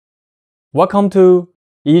Welcome to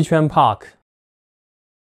Yichuan Park.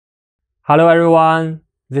 Hello everyone,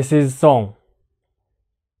 this is Song.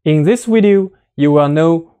 In this video, you will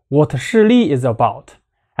know what Shili is about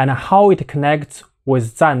and how it connects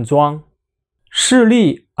with Zhanzhuang.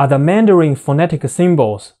 Shili are the Mandarin phonetic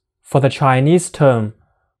symbols for the Chinese term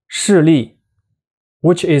Shili,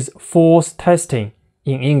 which is force testing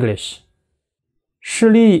in English.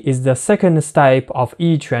 Shili is the second step of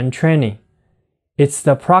Yichuan training. It's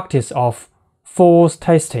the practice of force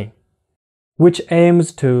testing, which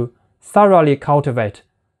aims to thoroughly cultivate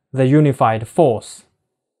the unified force.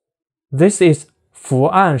 This is 伏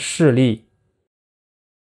案示例.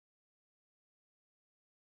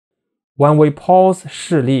 When we pause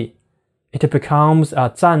示例, it becomes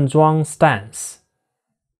a Zhanzhuang stance.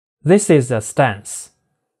 This is a stance.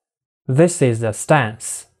 This is a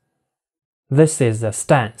stance. This is a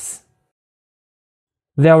stance.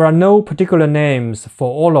 There are no particular names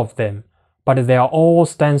for all of them, but they are all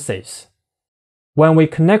stances. When we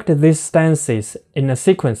connect these stances in a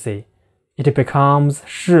sequence, it becomes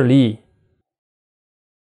示例.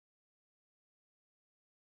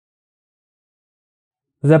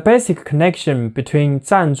 The basic connection between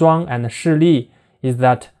Zhanzhuang and Shili is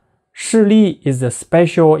that Shili is a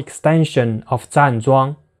special extension of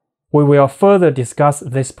Zhanzhuang. We will further discuss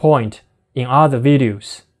this point in other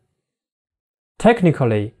videos.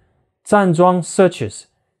 Technically, Zhanzhuang searches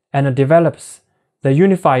and develops the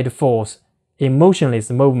unified force in motionless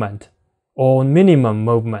movement or minimum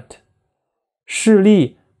movement.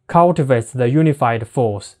 Shili cultivates the unified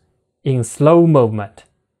force in slow movement.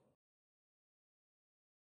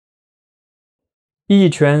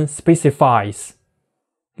 Yichuan specifies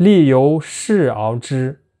力由势而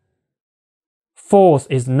知. Force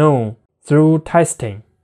is known through testing.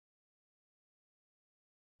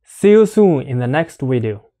 See you soon in the next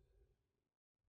video.